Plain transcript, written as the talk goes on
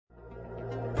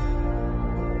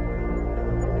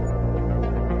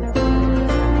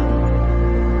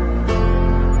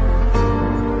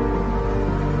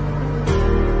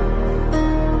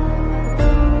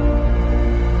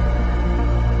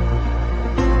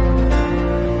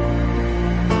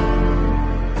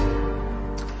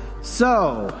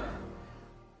So,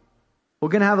 we're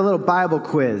going to have a little Bible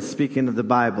quiz, speaking of the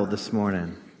Bible this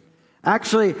morning.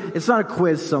 Actually, it's not a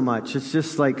quiz so much. It's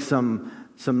just like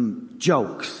some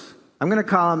jokes. I'm going to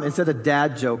call them, instead of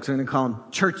dad jokes, I'm going to call them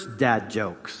church dad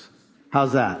jokes.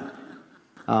 How's that?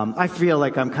 I feel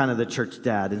like I'm kind of the church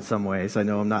dad in some ways. I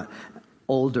know I'm not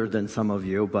older than some of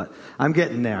you, but I'm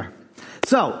getting there.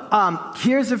 So,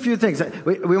 here's a few things.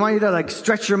 We want you to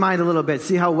stretch your mind a little bit,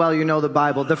 see how well you know the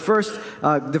Bible. The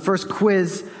first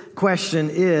quiz question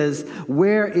is,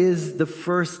 where is the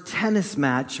first tennis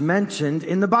match mentioned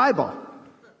in the Bible?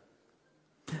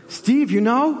 Steve, you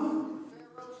know?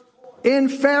 In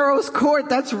Pharaoh's court.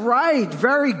 That's right.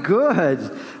 Very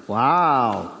good.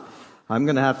 Wow. I'm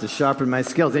going to have to sharpen my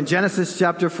skills. In Genesis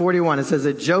chapter 41, it says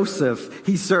that Joseph,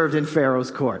 he served in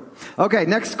Pharaoh's court. Okay,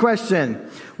 next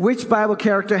question. Which Bible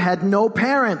character had no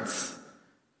parents?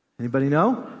 Anybody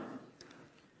know?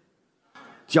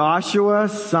 Joshua,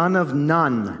 son of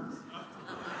Nun.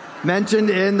 Mentioned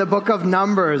in the book of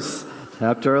Numbers,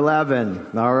 chapter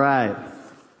 11. All right.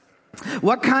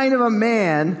 What kind of a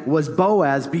man was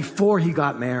Boaz before he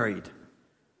got married?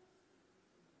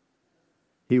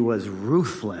 He was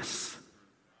ruthless.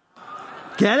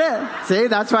 Get it? See,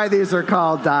 that's why these are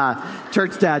called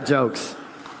church dad jokes.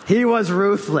 He was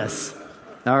ruthless.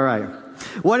 All right.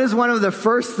 What is one of the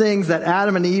first things that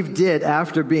Adam and Eve did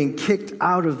after being kicked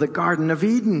out of the Garden of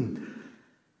Eden?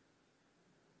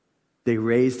 They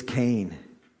raised Cain.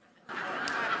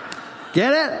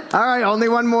 Get it? All right, only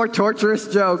one more torturous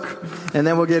joke, and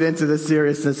then we'll get into the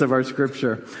seriousness of our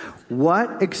scripture.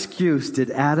 What excuse did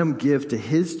Adam give to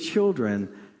his children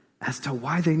as to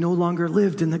why they no longer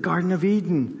lived in the Garden of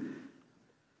Eden?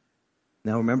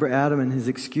 Now remember Adam and his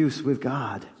excuse with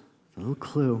God. A little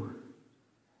clue.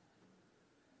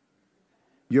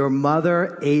 Your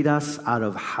mother ate us out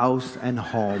of house and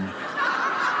home.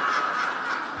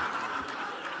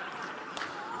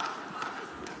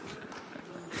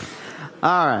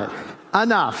 All right.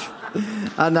 Enough.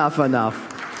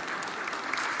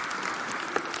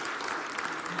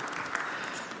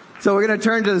 So we're going to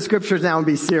turn to the scriptures now and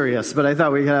be serious, but I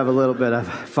thought we could have a little bit of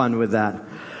fun with that.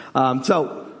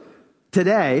 So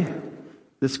today,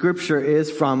 the scripture is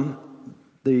from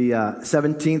the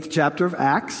 17th chapter of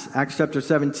Acts chapter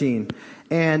 17.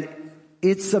 And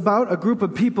it's about a group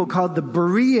of people called the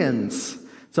Bereans.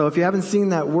 So if you haven't seen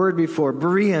that word before,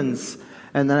 Bereans,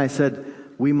 and then I said,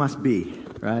 we must be,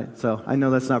 right? So I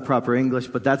know that's not proper English,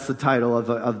 but that's the title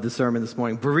of the sermon this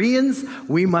morning. Bereans,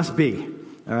 we must be,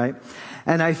 all right?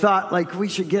 And I thought, we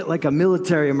should get a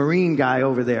Marine guy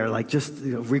over there,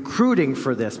 recruiting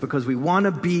for this, because we want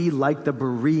to be like the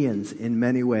Bereans in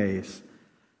many ways.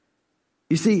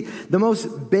 You see, the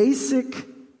most basic,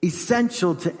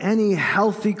 essential to any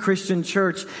healthy Christian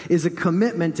church is a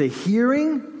commitment to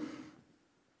hearing,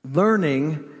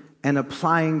 learning, and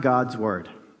applying God's word.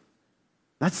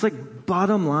 That's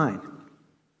bottom line.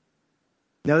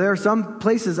 Now, there are some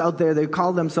places out there, they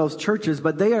call themselves churches,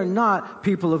 but they are not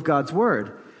people of God's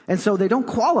word. And so they don't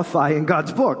qualify in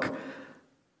God's book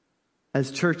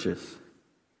as churches.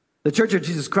 The Church of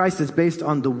Jesus Christ is based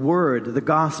on the word, the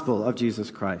gospel of Jesus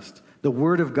Christ. The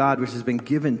word of God which has been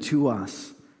given to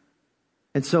us.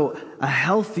 And so a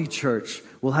healthy church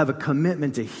will have a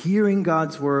commitment to hearing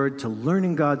God's word, to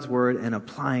learning God's word, and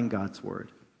applying God's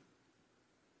word.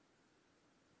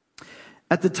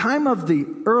 At the time of the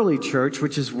early church,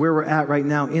 which is where we're at right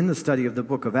now in the study of the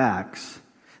book of Acts,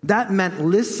 that meant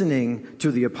listening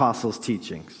to the apostles'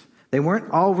 teachings. They weren't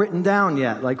all written down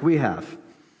yet like we have.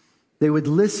 They would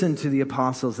listen to the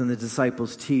apostles and the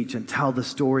disciples teach and tell the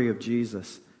story of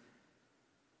Jesus.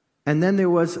 And then there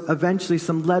was eventually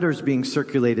some letters being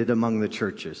circulated among the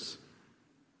churches.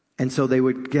 And so they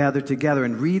would gather together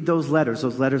and read those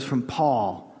letters from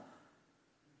Paul,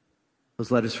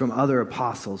 those letters from other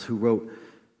apostles who wrote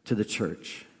to the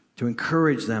church, to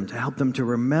encourage them, to help them to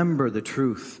remember the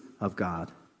truth of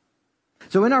God.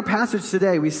 So in our passage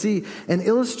today, we see an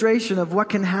illustration of what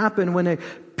can happen when a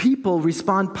people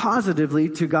respond positively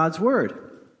to God's word.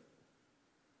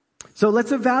 So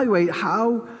let's evaluate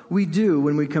how we do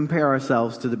when we compare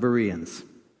ourselves to the Bereans.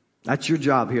 That's your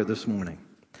job here this morning,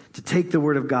 to take the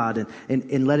word of God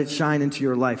and let it shine into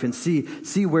your life and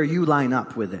see where you line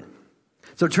up with it.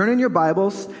 So turn in your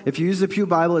Bibles. If you use the Pew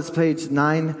Bible, it's page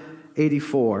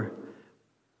 984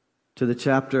 to the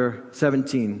chapter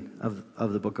 17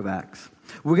 of the book of Acts.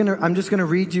 I'm just going to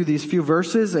read you these few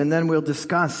verses, and then we'll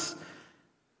discuss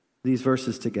these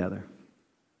verses together.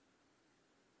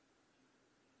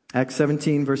 Acts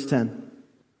 17, verse 10.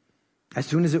 As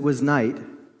soon as it was night,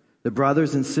 the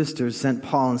brothers and sisters sent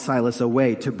Paul and Silas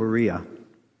away to Berea.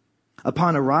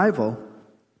 Upon arrival,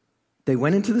 They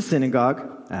went into the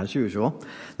synagogue, as usual,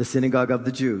 the synagogue of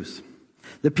the Jews.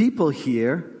 The people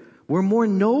here were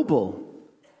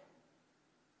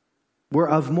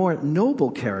of more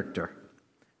noble character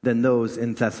than those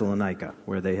in Thessalonica,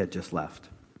 where they had just left.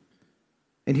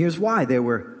 And here's why they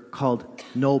were called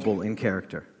noble in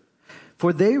character.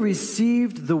 For they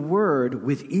received the word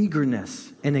with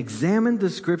eagerness and examined the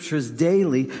scriptures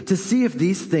daily to see if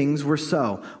these things were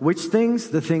so. Which things?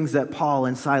 The things that Paul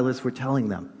and Silas were telling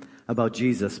them about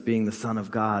Jesus being the Son of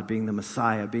God, being the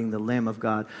Messiah, being the Lamb of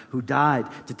God, who died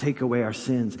to take away our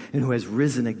sins and who has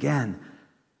risen again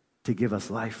to give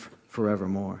us life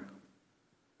forevermore.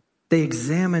 They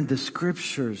examined the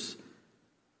scriptures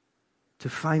to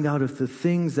find out if the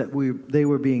things that they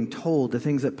were being told, the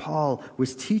things that Paul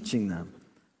was teaching them,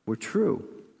 were true.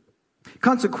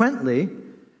 Consequently,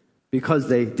 because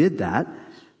they did that,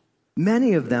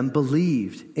 many of them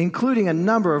believed, including a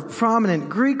number of prominent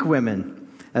Greek women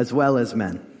as well as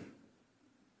men.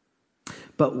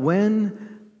 But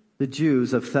when the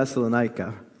Jews of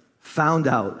Thessalonica found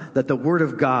out that the word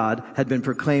of God had been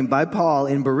proclaimed by Paul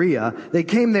in Berea, they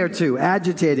came there too,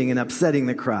 agitating and upsetting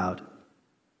the crowd.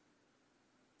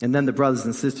 And then the brothers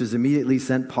and sisters immediately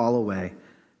sent Paul away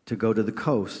to go to the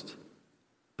coast.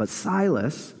 But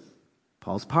Silas,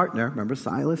 Paul's partner, remember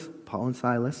Silas? Paul and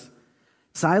Silas.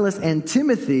 Silas and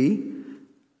Timothy,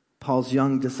 Paul's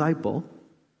young disciple,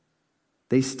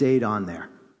 they stayed on there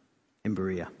in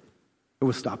Berea. It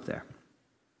was stopped there.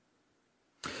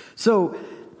 So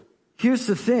here's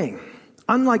the thing.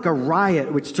 Unlike a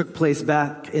riot which took place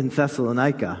back in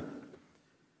Thessalonica,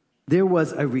 there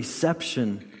was a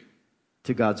reception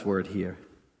to God's word here.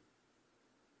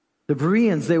 The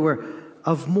Bereans, they were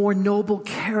of more noble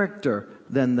character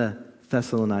than the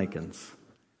Thessalonians.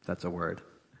 If that's a word.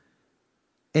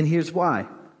 And here's why.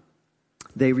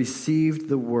 They received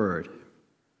the word.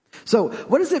 So,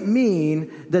 what does it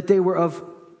mean that they were of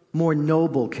more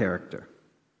noble character?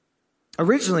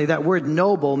 Originally, that word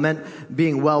noble meant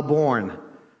being well-born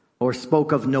or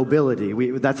spoke of nobility.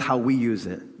 That's how we use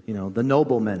it, the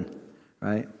nobleman,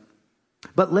 right?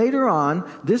 But later on,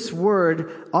 this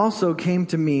word also came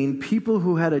to mean people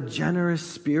who had a generous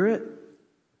spirit,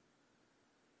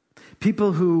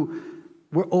 people who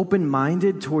were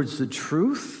open-minded towards the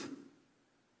truth,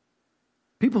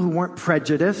 people who weren't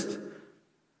prejudiced,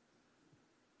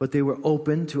 but they were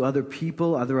open to other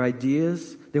people, other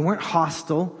ideas. They weren't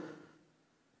hostile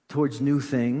towards new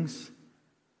things,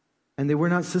 and they were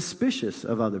not suspicious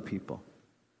of other people.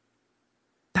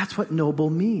 That's what noble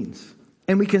means.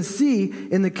 And we can see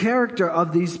in the character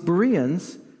of these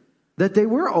Bereans that they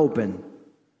were open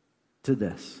to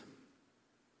this.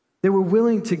 They were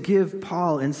willing to give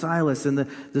Paul and Silas and the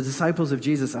disciples of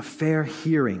Jesus a fair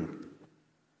hearing.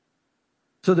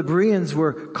 So the Bereans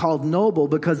were called noble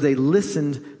because they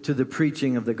listened to the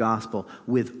preaching of the gospel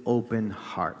with open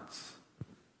hearts.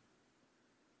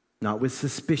 Not with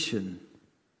suspicion,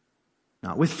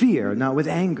 not with fear, not with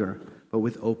anger, but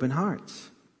with open hearts.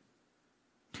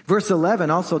 Verse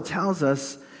 11 also tells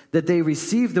us that they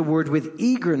received the word with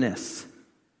eagerness.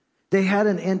 They had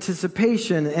an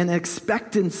anticipation, an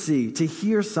expectancy to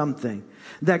hear something,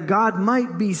 that God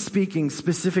might be speaking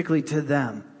specifically to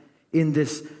them in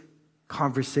this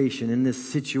conversation, in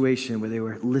this situation where they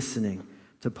were listening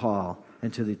to Paul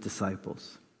and to the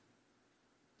disciples.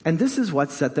 And this is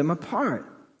what set them apart.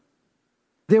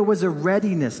 There was a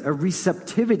readiness, a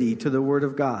receptivity to the word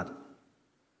of God.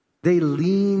 They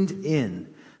leaned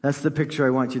in. That's the picture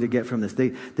I want you to get from this.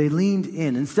 They leaned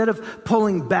in. Instead of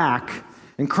pulling back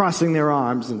and crossing their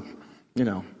arms and,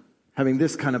 having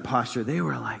this kind of posture, they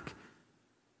were like,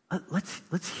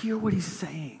 let's hear what he's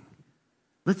saying.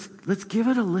 Let's give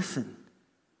it a listen.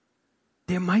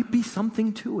 There might be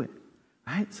something to it,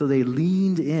 right? So they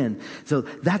leaned in. So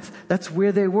that's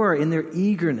where they were in their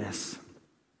eagerness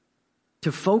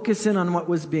to focus in on what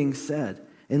was being said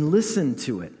and listen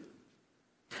to it.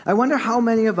 I wonder how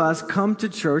many of us come to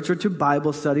church or to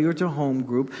Bible study or to home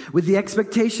group with the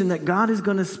expectation that God is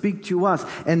going to speak to us,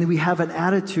 and we have an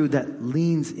attitude that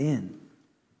leans in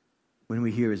when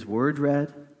we hear his word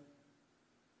read,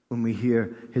 when we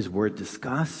hear his word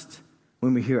discussed,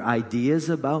 when we hear ideas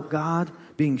about God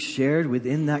being shared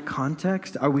within that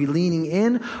context. Are we leaning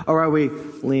in or are we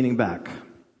leaning back?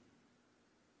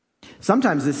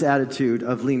 Sometimes this attitude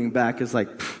of leaning back is like,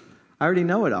 I already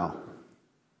know it all.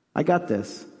 I got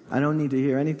this. I don't need to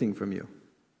hear anything from you.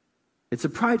 It's a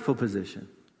prideful position,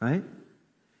 right?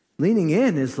 Leaning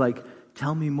in is like,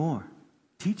 tell me more.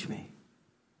 Teach me.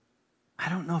 I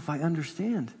don't know if I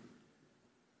understand.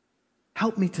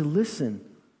 Help me to listen.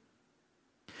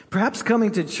 Perhaps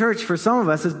coming to church for some of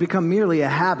us has become merely a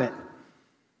habit.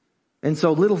 And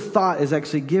so little thought is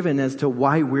actually given as to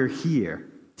why we're here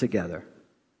together.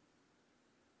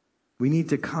 We need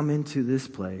to come into this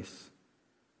place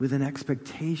with an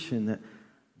expectation that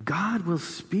God will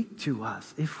speak to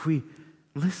us if we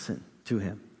listen to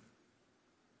him.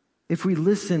 If we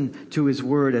listen to his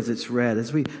word as it's read,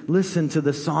 as we listen to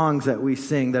the songs that we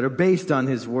sing that are based on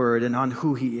his word and on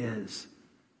who he is.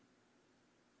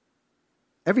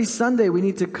 Every Sunday we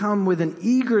need to come with an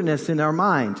eagerness in our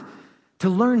mind to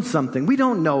learn something. We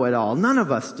don't know it all. None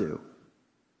of us do.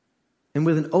 And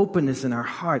with an openness in our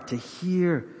heart to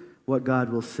hear what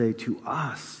God will say to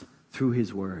us through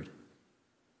his word.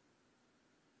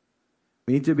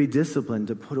 We need to be disciplined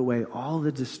to put away all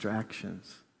the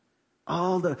distractions,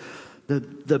 all the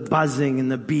buzzing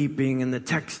and the beeping and the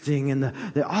texting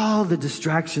and all the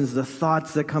distractions, the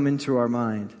thoughts that come into our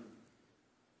mind,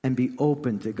 and be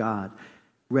open to God,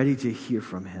 ready to hear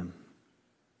from him.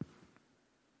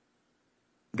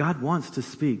 God wants to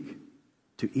speak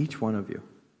to each one of you.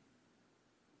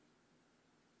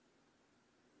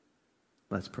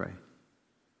 Let's pray.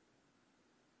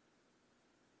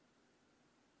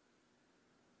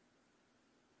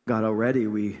 God, already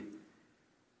we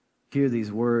hear these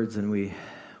words and we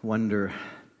wonder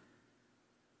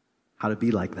how to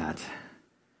be like that,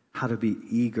 how to be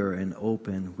eager and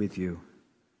open with you.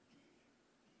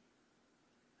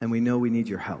 And we know we need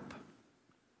your help.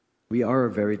 We are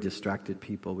a very distracted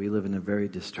people. We live in a very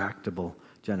distractible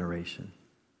generation.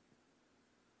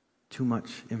 Too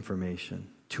much information,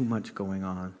 too much going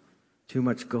on, too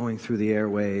much going through the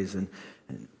airways and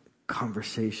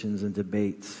conversations and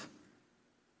debates.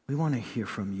 We want to hear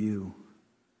from you.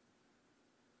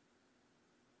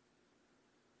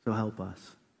 So help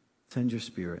us. Send your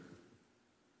Spirit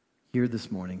here this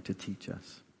morning to teach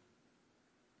us.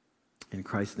 In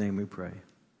Christ's name we pray.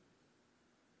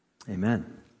 Amen.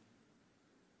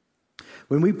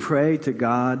 When we pray to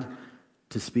God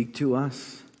to speak to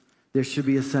us, there should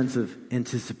be a sense of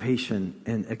anticipation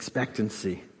and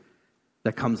expectancy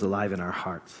that comes alive in our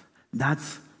hearts.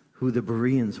 That's who the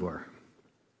Bereans were.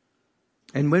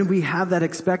 And when we have that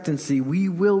expectancy, we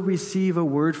will receive a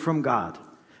word from God,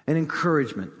 an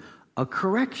encouragement, a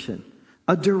correction,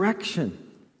 a direction,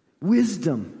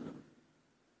 wisdom.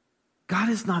 God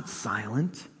is not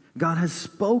silent. God has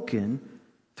spoken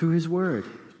through his word.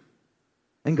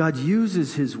 And God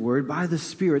uses his word by the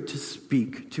Spirit to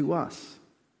speak to us.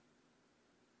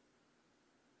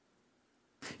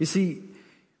 You see,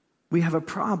 we have a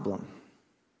problem.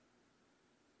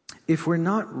 If we're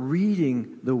not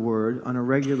reading the word on a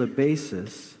regular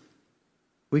basis,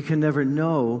 we can never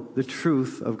know the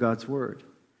truth of God's word.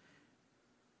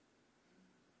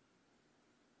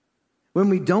 When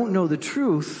we don't know the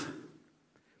truth,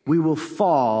 we will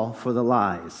fall for the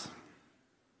lies.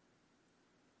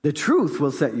 The truth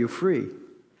will set you free.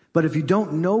 But if you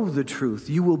don't know the truth,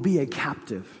 you will be a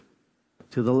captive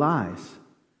to the lies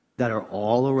that are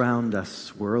all around us,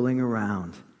 swirling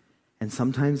around, and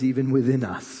sometimes even within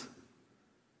us.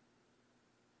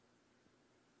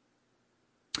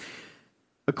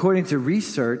 According to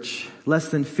research, less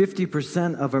than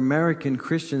 50% of American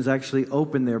Christians actually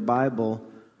open their Bible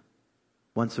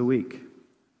once a week.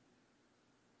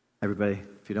 Everybody,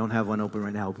 if you don't have one open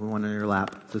right now, open one on your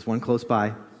lap. There's one close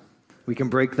by. We can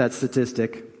break that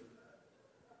statistic.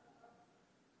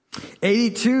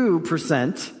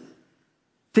 82%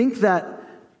 think that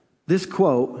this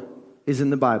quote is in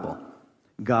the Bible.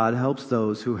 God helps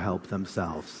those who help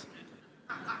themselves.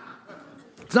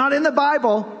 It's not in the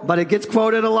Bible, but it gets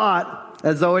quoted a lot,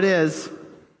 as though it is.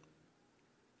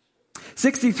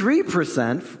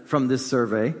 63% from this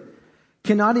survey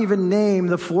cannot even name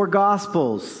the 4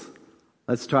 Gospels.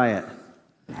 Let's try it.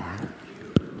 Matthew,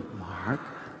 Mark,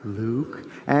 Luke,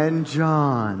 and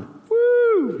John.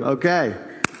 Woo! Okay.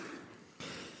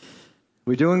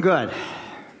 We're doing good.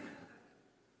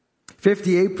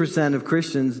 58% of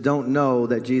Christians don't know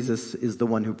that Jesus is the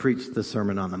one who preached the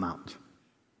Sermon on the Mount.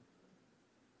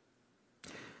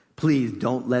 Please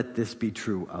don't let this be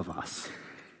true of us.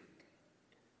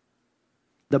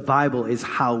 The Bible is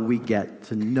how we get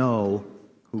to know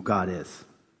who God is.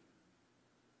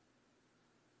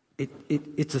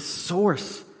 It's a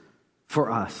source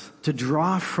for us to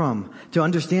draw from, to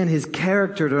understand his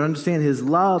character, to understand his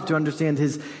love, to understand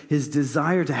his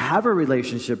desire to have a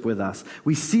relationship with us.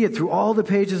 We see it through all the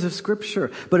pages of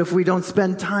Scripture. But if we don't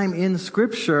spend time in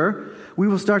Scripture, we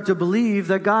will start to believe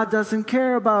that God doesn't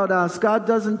care about us. God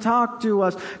doesn't talk to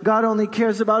us. God only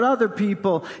cares about other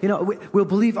people. We'll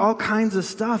believe all kinds of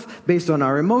stuff based on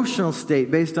our emotional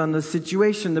state, based on the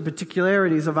situation, the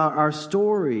particularities of our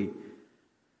story.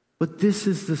 But this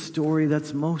is the story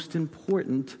that's most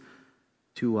important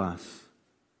to us.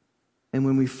 And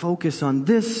when we focus on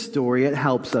this story, it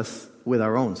helps us with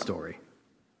our own story.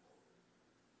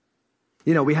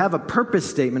 You know, we have a purpose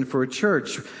statement for a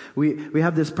church. We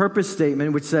have this purpose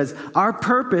statement which says, our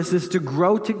purpose is to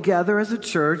grow together as a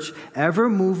church, ever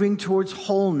moving towards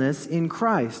wholeness in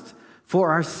Christ,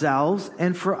 for ourselves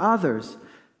and for others.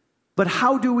 But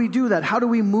how do we do that? How do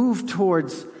we move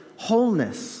towards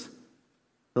wholeness?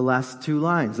 The last two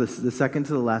lines, the second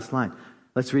to the last line.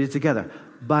 Let's read it together.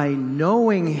 By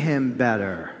knowing him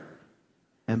better,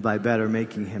 and by better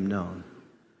making him known.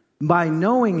 By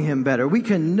knowing him better. We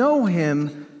can know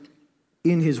him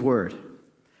in his word.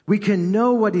 We can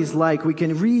know what he's like. We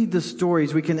can read the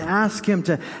stories. We can ask him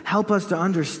to help us to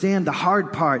understand the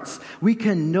hard parts. We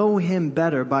can know him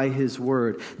better by his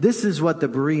word. This is what the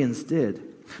Bereans did.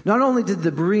 Not only did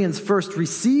the Bereans first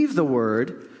receive the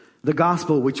word, the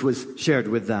gospel which was shared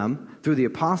with them through the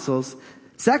apostles.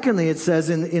 Secondly, it says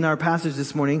in our passage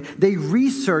this morning, they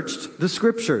researched the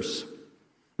scriptures.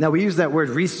 Now, we use that word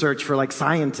research for like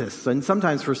scientists and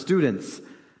sometimes for students,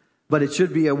 but it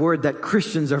should be a word that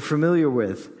Christians are familiar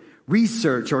with.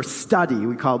 Research or study,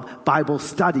 we call Bible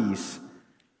studies,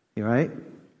 right?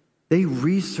 They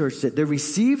researched it. They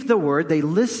received the word. They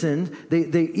listened.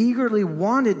 They eagerly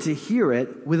wanted to hear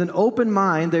it. With an open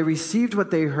mind, they received what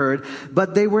they heard,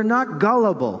 but they were not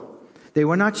gullible. They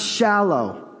were not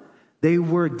shallow. They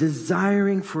were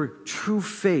desiring for true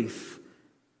faith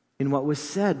in what was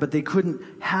said, but they couldn't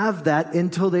have that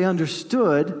until they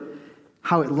understood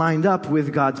how it lined up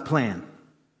with God's plan.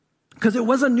 Because it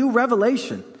was a new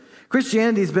revelation.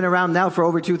 Christianity has been around now for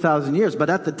over 2,000 years, but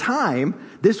at the time,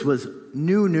 this was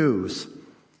new news.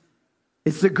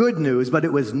 It's the good news, but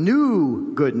it was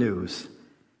new good news.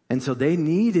 And so they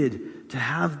needed to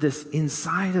have this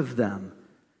inside of them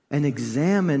and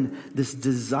examine this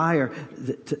desire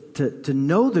to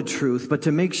know the truth, but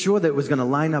to make sure that it was going to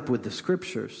line up with the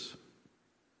scriptures.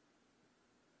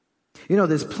 You know,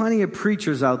 there's plenty of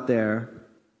preachers out there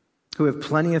who have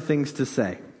plenty of things to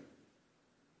say.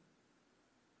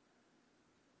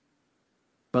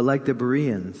 But like the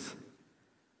Bereans,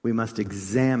 we must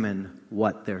examine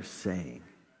what they're saying.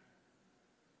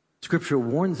 Scripture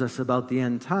warns us about the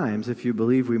end times. If you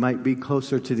believe we might be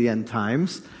closer to the end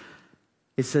times,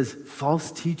 it says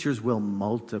false teachers will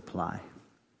multiply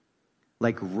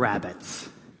like rabbits,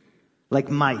 like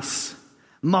mice.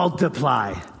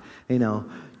 Multiply.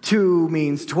 2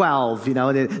 means 12.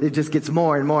 It just gets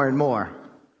more and more and more.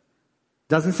 It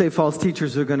doesn't say false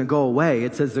teachers are going to go away.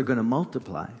 It says they're going to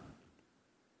multiply.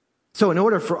 So in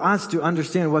order for us to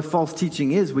understand what false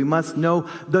teaching is, we must know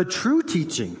the true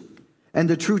teaching and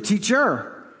the true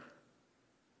teacher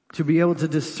to be able to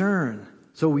discern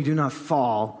so we do not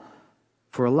fall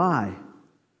for a lie.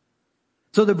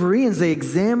 So the Bereans, they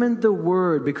examined the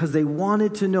word because they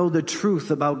wanted to know the truth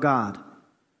about God.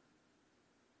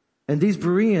 And these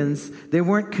Bereans, they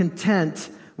weren't content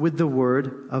with the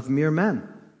word of mere men.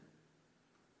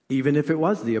 Even if it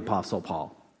was the Apostle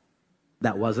Paul.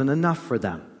 That wasn't enough for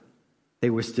them. They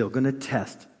were still going to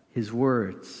test his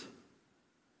words.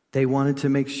 They wanted to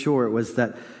make sure it was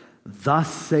that,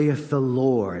 thus saith the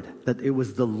Lord, that it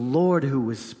was the Lord who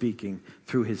was speaking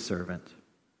through his servant.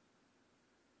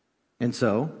 And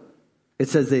so, it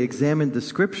says they examined the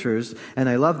scriptures, and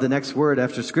I love the next word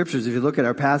after scriptures. If you look at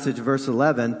our passage, verse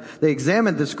 11, they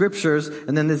examined the scriptures,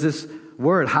 and then there's this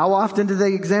word. How often did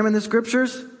they examine the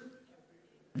scriptures?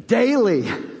 Daily.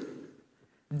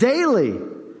 Daily.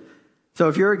 So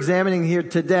if you're examining here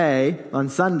today on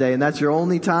Sunday, and that's your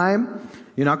only time,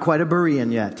 you're not quite a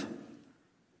Berean yet.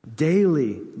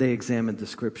 Daily, they examined the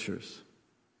scriptures.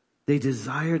 They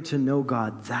desired to know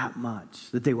God that much,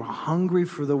 that they were hungry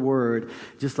for the word,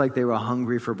 just like they were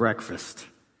hungry for breakfast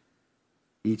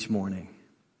each morning.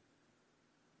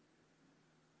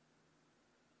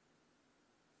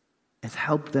 It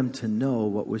helped them to know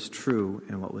what was true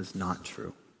and what was not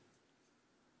true.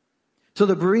 So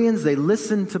the Bereans, they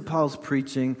listened to Paul's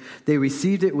preaching. They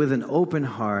received it with an open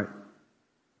heart.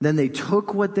 Then they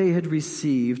took what they had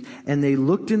received and they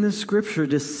looked in the scripture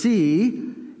to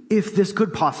see if this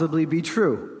could possibly be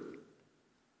true.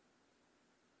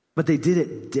 But they did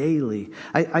it daily.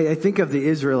 I think of the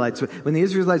Israelites. When the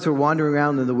Israelites were wandering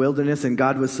around in the wilderness and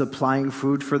God was supplying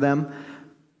food for them,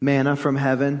 manna from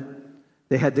heaven,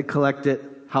 they had to collect it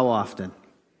how often?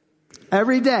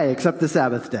 Every day except the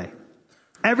Sabbath day.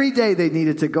 Every day they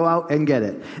needed to go out and get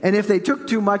it. And if they took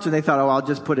too much and they thought, I'll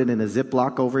just put it in a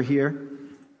Ziploc over here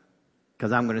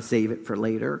because I'm going to save it for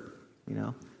later,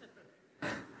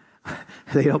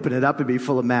 They'd open it up and be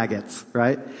full of maggots,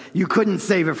 right? You couldn't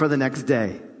save it for the next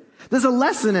day. There's a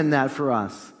lesson in that for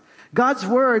us. God's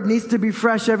word needs to be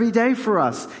fresh every day for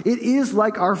us. It is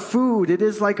like our food. It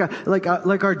is like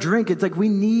our drink. It's like we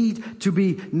need to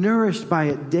be nourished by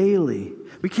it daily.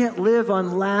 We can't live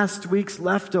on last week's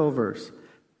leftovers.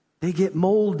 They get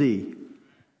moldy.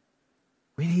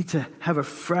 We need to have a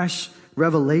fresh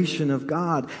revelation of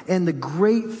God. And the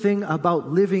great thing about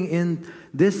living in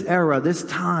this era, this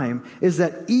time, is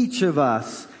that each of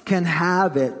us can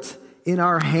have it in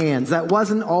our hands. That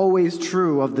wasn't always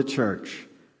true of the church.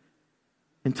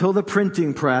 Until the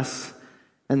printing press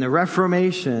and the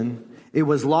Reformation, it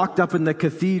was locked up in the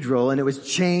cathedral and it was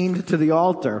chained to the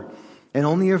altar. And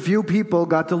only a few people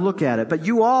got to look at it. But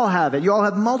you all have it. You all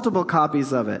have multiple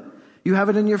copies of it. You have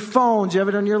it in your phones. You have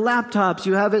it on your laptops.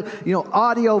 You have it,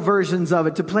 audio versions of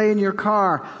it to play in your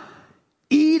car.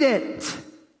 Eat it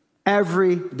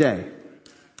every day.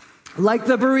 Like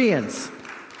the Bereans.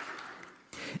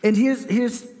 And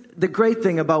here's the great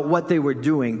thing about what they were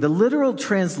doing. The literal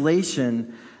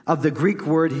translation of the Greek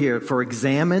word here for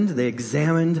examined, they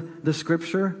examined the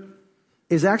scripture,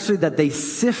 is actually that they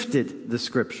sifted the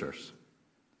scriptures.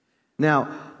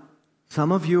 Now,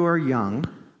 some of you are young.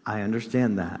 I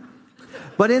understand that.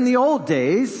 But in the old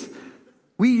days,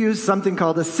 we used something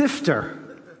called a sifter.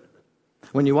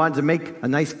 When you wanted to make a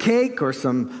nice cake or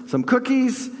some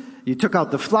cookies, you took out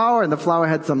the flour, and the flour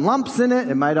had some lumps in it.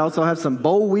 It might also have some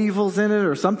boll weevils in it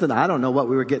or something. I don't know what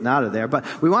we were getting out of there. But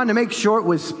we wanted to make sure it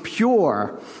was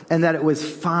pure and that it was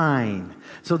fine.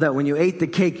 So that when you ate the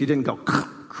cake, you didn't go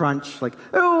crunch. Like,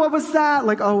 oh, what was that?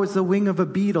 Like, oh, it's the wing of a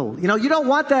beetle. You don't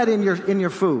want that in your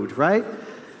food, right?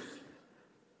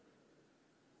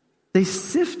 They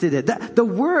sifted it. The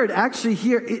word actually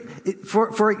here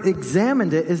for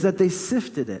examined it is that they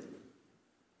sifted it.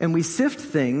 And we sift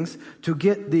things to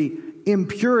get the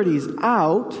impurities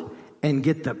out and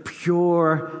get the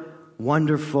pure,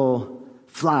 wonderful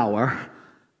flour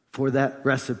for that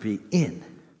recipe in.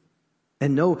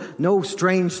 And no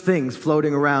strange things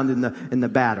floating around in the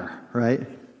batter, right?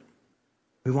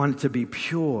 We want it to be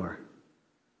pure.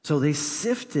 So they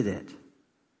sifted it.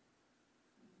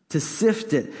 To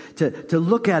sift it, to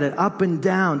look at it up and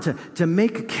down, to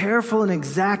make careful and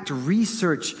exact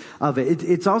research of it.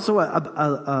 It's also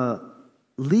a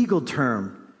legal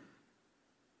term.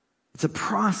 It's a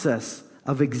process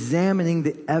of examining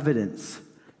the evidence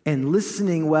and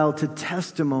listening well to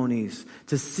testimonies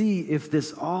to see if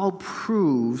this all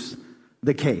proves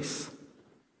the case.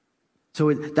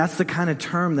 So that's the kind of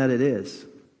term that it is.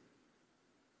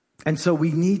 And so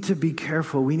we need to be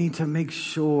careful. We need to make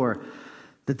sure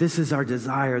that this is our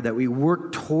desire, that we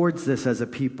work towards this as a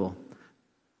people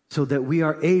so that we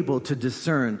are able to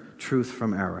discern truth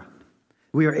from error.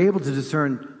 We are able to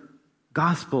discern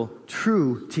gospel,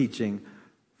 true teaching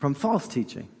from false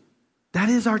teaching. That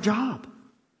is our job.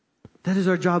 That is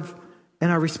our job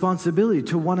and our responsibility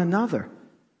to one another,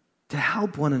 to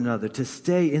help one another, to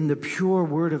stay in the pure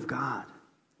word of God.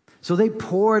 So they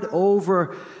poured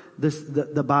over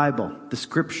the Bible, the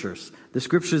scriptures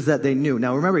that they knew.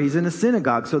 Now remember, he's in a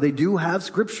synagogue, so they do have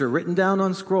scripture written down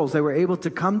on scrolls. They were able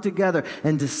to come together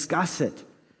and discuss it.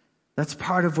 That's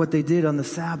part of what they did on the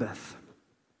Sabbath.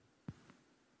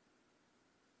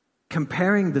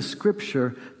 Comparing the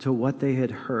scripture to what they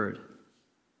had heard.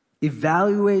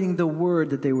 Evaluating the word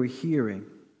that they were hearing.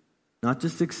 Not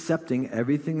just accepting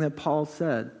everything that Paul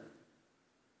said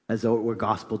as though it were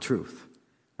gospel truth.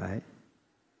 Right?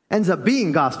 Ends up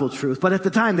being gospel truth, but at the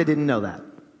time they didn't know that.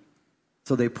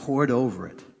 So they poured over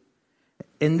it.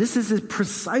 And this is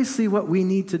precisely what we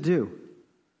need to do.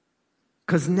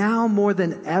 Because now more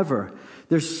than ever,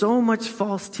 there's so much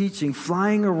false teaching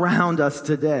flying around us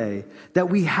today that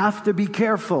we have to be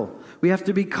careful. We have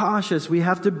to be cautious. We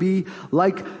have to be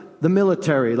like the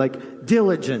military, like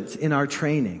diligent in our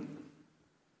training.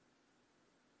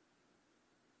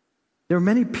 There are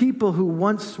many people who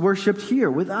once worshiped here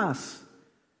with us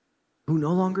who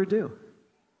no longer do.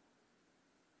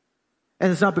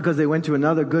 And it's not because they went to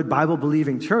another good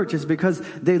Bible-believing church. It's because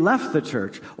they left the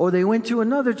church. Or they went to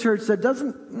another church that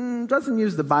doesn't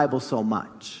use the Bible so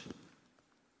much.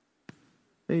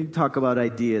 They talk about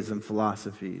ideas and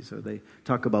philosophies. Or they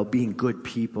talk about being good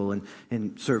people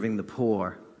and serving the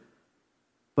poor.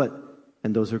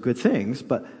 And those are good things.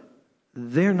 But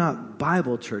they're not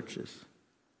Bible churches.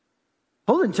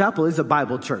 Holden Chapel is a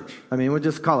Bible church. I mean, we'll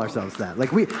just call ourselves that.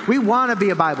 Like we want to be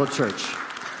a Bible church.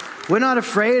 We're not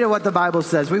afraid of what the Bible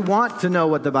says. We want to know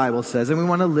what the Bible says, and we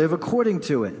want to live according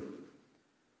to it.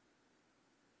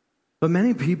 But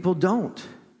many people don't.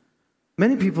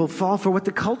 Many people fall for what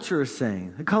the culture is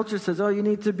saying. The culture says, oh, you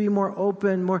need to be more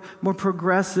open, more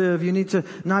progressive. You need to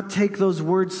not take those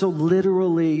words so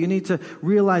literally. You need to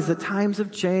realize that times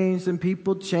have changed and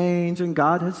people change and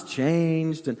God has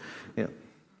changed. And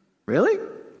really?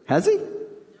 Has he?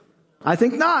 I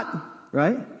think not,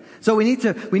 right? So we need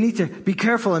to be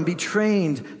careful and be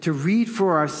trained to read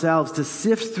for ourselves, to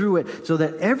sift through it so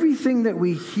that everything that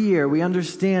we hear, we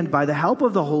understand by the help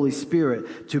of the Holy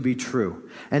Spirit to be true.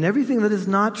 And everything that is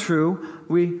not true,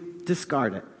 we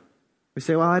discard it. We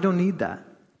say, well, I don't need that.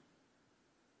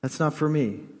 That's not for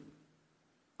me.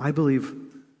 I believe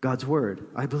God's word.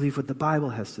 I believe what the Bible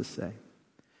has to say.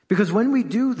 Because when we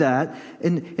do that,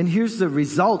 and here's the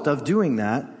result of doing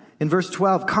that, in verse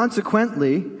 12,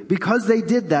 consequently, because they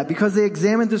did that, because they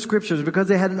examined the scriptures, because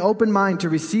they had an open mind to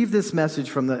receive this message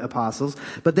from the apostles,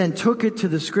 but then took it to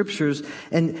the scriptures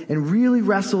and really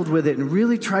wrestled with it and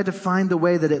really tried to find the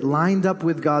way that it lined up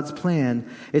with God's plan,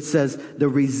 it says the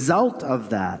result of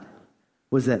that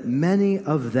was that many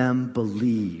of them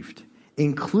believed,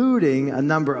 including a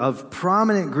number of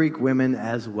prominent Greek women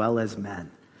as well as men.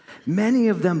 Many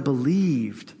of them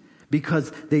believed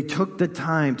because they took the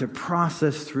time to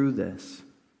process through this.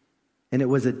 And it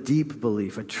was a deep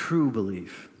belief, a true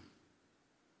belief.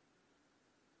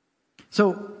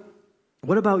 So,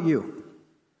 what about you?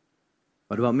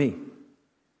 What about me?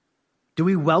 Do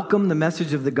we welcome the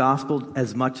message of the gospel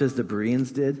as much as the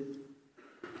Bereans did?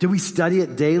 Do we study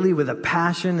it daily with a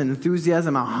passion and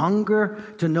enthusiasm, a hunger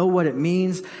to know what it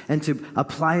means and to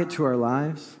apply it to our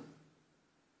lives?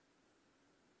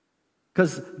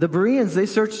 Because the Bereans, they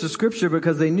searched the scripture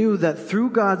because they knew that through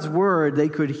God's word, they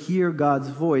could hear God's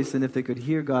voice. And if they could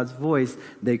hear God's voice,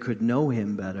 they could know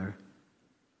him better.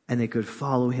 And they could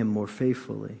follow him more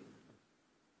faithfully.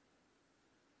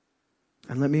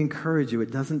 And let me encourage you,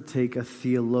 it doesn't take a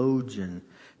theologian,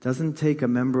 it doesn't take a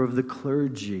member of the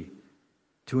clergy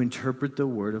to interpret the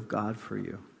word of God for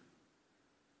you.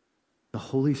 The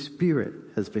Holy Spirit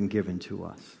has been given to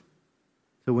us.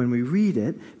 So when we read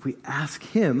it, if we ask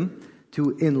him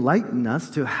to enlighten us,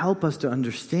 to help us to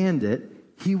understand it,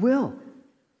 he will.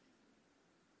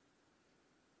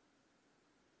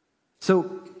 So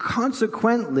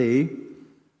consequently,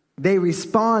 they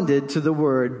responded to the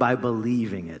word by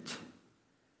believing it.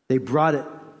 They brought it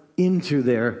into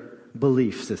their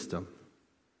belief system.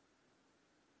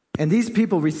 And these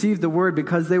people received the word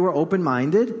because they were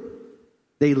open-minded,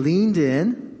 they leaned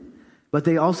in, but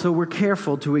they also were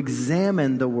careful to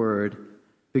examine the word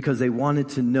because they wanted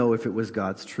to know if it was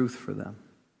God's truth for them.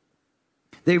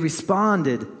 They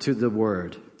responded to the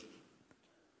word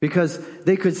because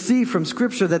they could see from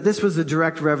Scripture that this was a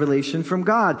direct revelation from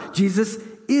God. Jesus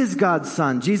is God's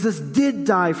Son. Jesus did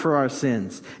die for our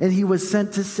sins, and he was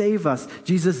sent to save us.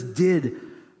 Jesus did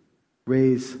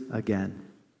raise again.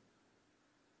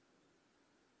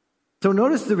 So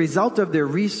notice the result of their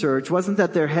research wasn't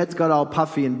that their heads got all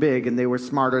puffy and big and they were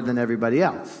smarter than everybody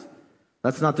else.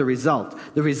 That's not the result.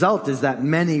 The result is that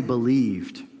many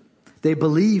believed. They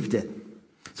believed it.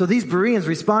 So these Bereans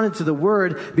responded to the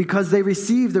word because they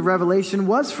received the revelation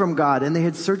was from God and they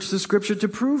had searched the scripture to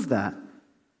prove that.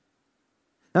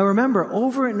 Now remember,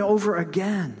 over and over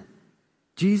again,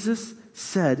 Jesus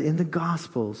said in the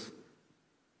Gospels,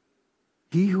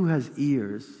 he who has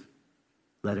ears,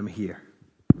 let him hear.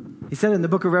 He said in the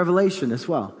book of Revelation as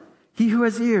well, he who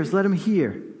has ears, let him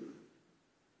hear.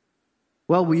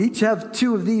 Well, we each have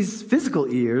two of these physical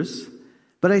ears,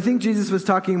 but I think Jesus was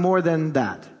talking more than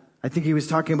that. I think he was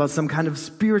talking about some kind of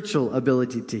spiritual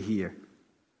ability to hear.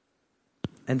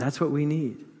 And that's what we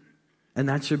need. And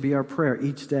that should be our prayer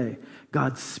each day.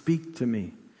 God, speak to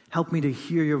me. Help me to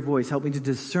hear your voice. Help me to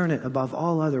discern it above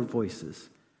all other voices.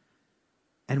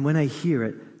 And when I hear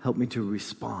it, help me to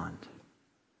respond.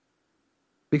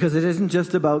 Because it isn't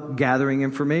just about gathering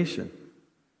information.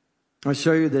 I'll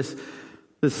show you this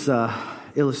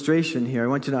illustration here. I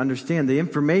want you to understand the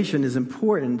information is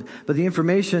important, but the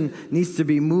information needs to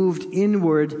be moved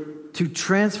inward to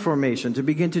transformation, to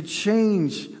begin to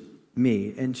change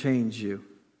me and change you,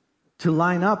 to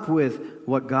line up with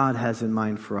what God has in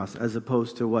mind for us as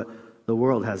opposed to what the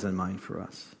world has in mind for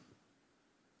us.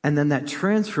 And then that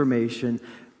transformation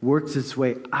works its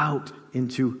way out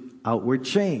into outward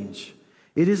change.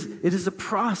 It is a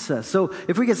process. So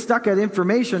if we get stuck at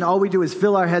information, all we do is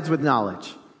fill our heads with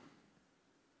knowledge.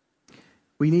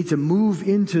 We need to move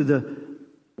into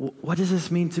what does this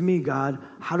mean to me, God?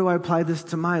 How do I apply this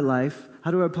to my life?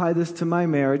 How do I apply this to my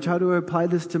marriage? How do I apply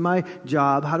this to my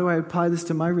job? How do I apply this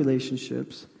to my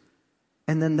relationships?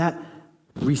 And then that,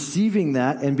 receiving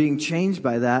that and being changed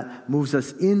by that moves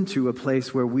us into a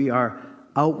place where we are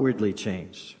outwardly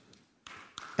changed.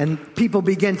 And people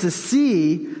begin to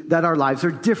see that our lives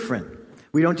are different.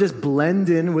 We don't just blend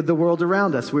in with the world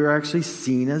around us. We're actually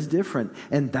seen as different.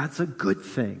 And that's a good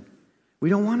thing. We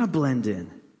don't want to blend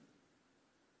in.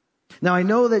 Now, I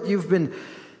know that you've been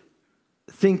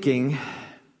thinking,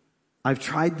 I've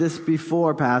tried this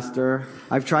before, Pastor.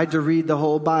 I've tried to read the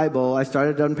whole Bible. I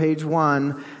started on page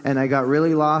 1, and I got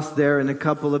really lost there in a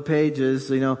couple of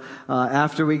pages.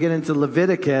 After we get into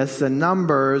Leviticus and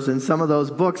Numbers and some of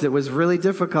those books, it was really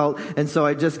difficult, and so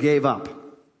I just gave up.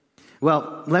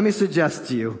 Well, let me suggest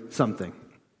to you something.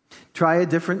 Try a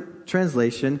different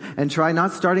translation, and try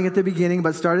not starting at the beginning,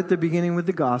 but start at the beginning with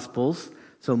the Gospels.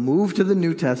 So move to the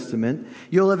New Testament.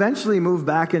 You'll eventually move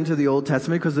back into the Old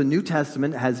Testament because the New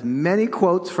Testament has many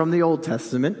quotes from the Old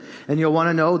Testament. And you'll want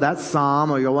to know that Psalm,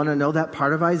 or you'll want to know that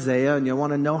part of Isaiah, and you'll want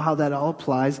to know how that all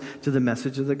applies to the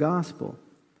message of the gospel.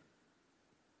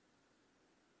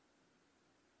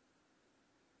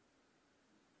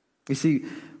 You see,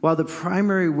 while the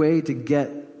primary way to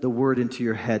get the word into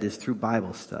your head is through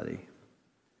Bible study,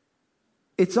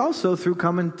 it's also through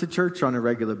coming to church on a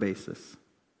regular basis.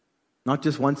 Not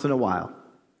just once in a while,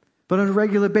 but on a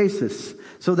regular basis.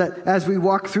 So that as we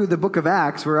walk through the book of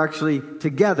Acts, we're actually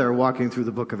together walking through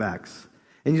the book of Acts.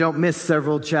 And you don't miss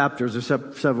several chapters or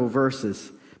several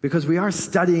verses, because we are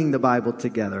studying the Bible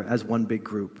together as one big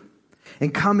group.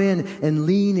 And come in and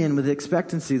lean in with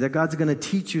expectancy that God's going to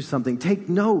teach you something. Take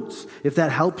notes if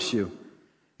that helps you.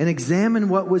 And examine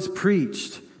what was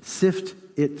preached. Sift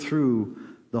it through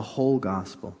the whole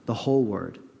gospel, the whole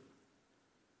word.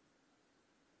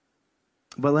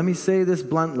 But let me say this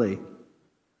bluntly.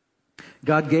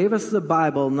 God gave us the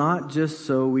Bible not just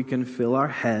so we can fill our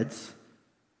heads,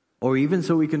 or even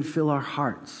so we can fill our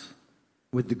hearts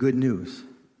with the good news.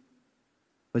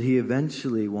 But He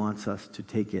eventually wants us to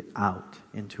take it out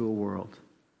into a world.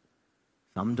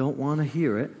 Some don't want to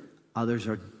hear it. Others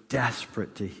are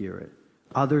desperate to hear it.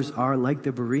 Others are like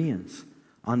the Bereans.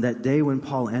 On that day when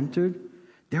Paul entered,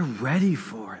 they're ready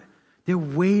for it. They're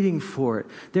waiting for it.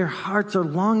 Their hearts are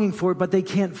longing for it, but they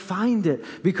can't find it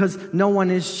because no one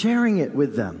is sharing it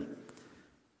with them.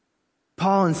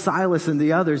 Paul and Silas and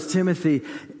the others, Timothy,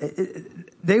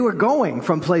 they were going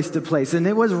from place to place, and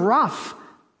it was rough.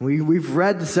 We've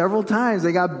read several times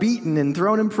they got beaten and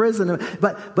thrown in prison,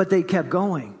 but they kept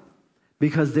going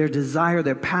because their desire,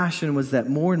 their passion was that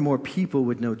more and more people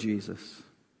would know Jesus.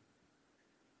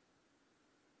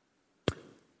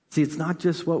 See, it's not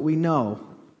just what we know.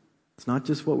 It's not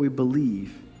just what we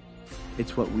believe.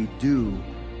 It's what we do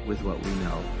with what we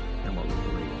know and what we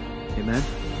believe.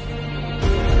 Amen?